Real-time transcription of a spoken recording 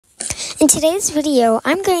In today's video,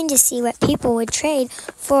 I'm going to see what people would trade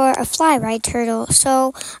for a fly ride turtle.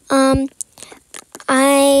 So,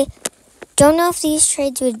 I don't know if these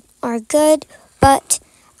trades are good, but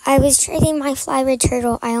I was trading my fly ride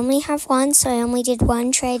turtle. I only have one, so I only did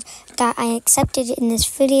one trade that I accepted in this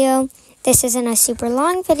video. This isn't a super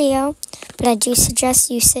long video, but I do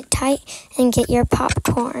suggest you sit tight and get your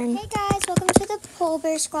popcorn. Hey guys, welcome to the Polar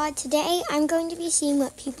Bear Squad. Today, I'm going to be seeing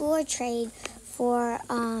what people would trade for,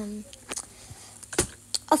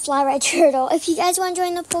 a fly ride turtle. If you guys want to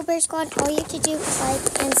join the Polar Bear Squad, all you have to do is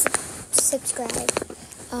like and subscribe.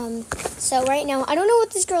 So right now, I don't know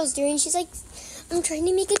what this girl's doing. She's like, I'm trying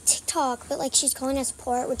to make a TikTok, but like she's calling us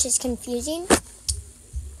poor, which is confusing.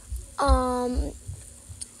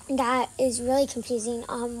 That is really confusing.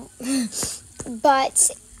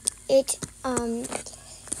 But it,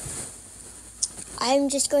 I'm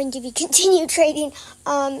just going to be continue trading.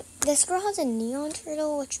 This girl has a neon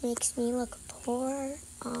turtle, which makes me look poor.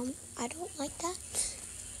 I don't like that.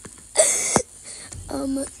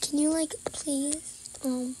 Can you like please,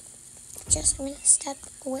 just I'm gonna step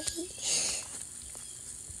away.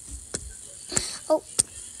 Oh,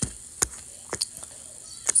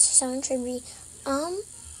 someone trade me. I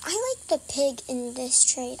like the pig in this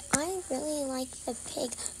trade. I really like the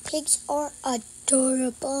pig. Pigs are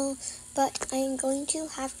adorable, but I'm going to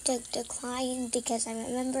have to decline because I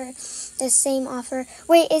remember the same offer.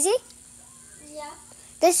 Wait, is it? Yeah.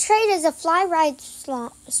 This trade is a fly ride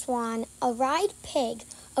swan, a ride pig,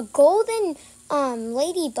 a golden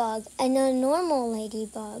ladybug, and a normal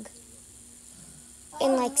ladybug,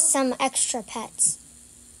 and like some extra pets.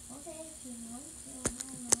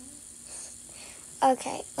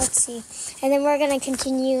 Okay, let's see. And then we're going to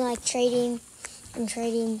continue like trading and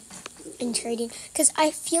trading and trading. Because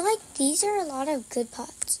I feel like these are a lot of good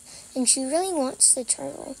pots. And she really wants the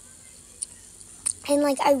turtle. And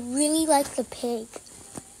like I really like the pig.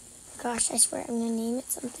 Gosh, I swear I'm going to name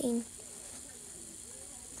it something.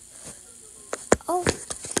 Oh,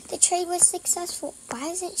 the trade was successful. Why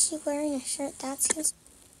isn't she wearing a shirt? That seems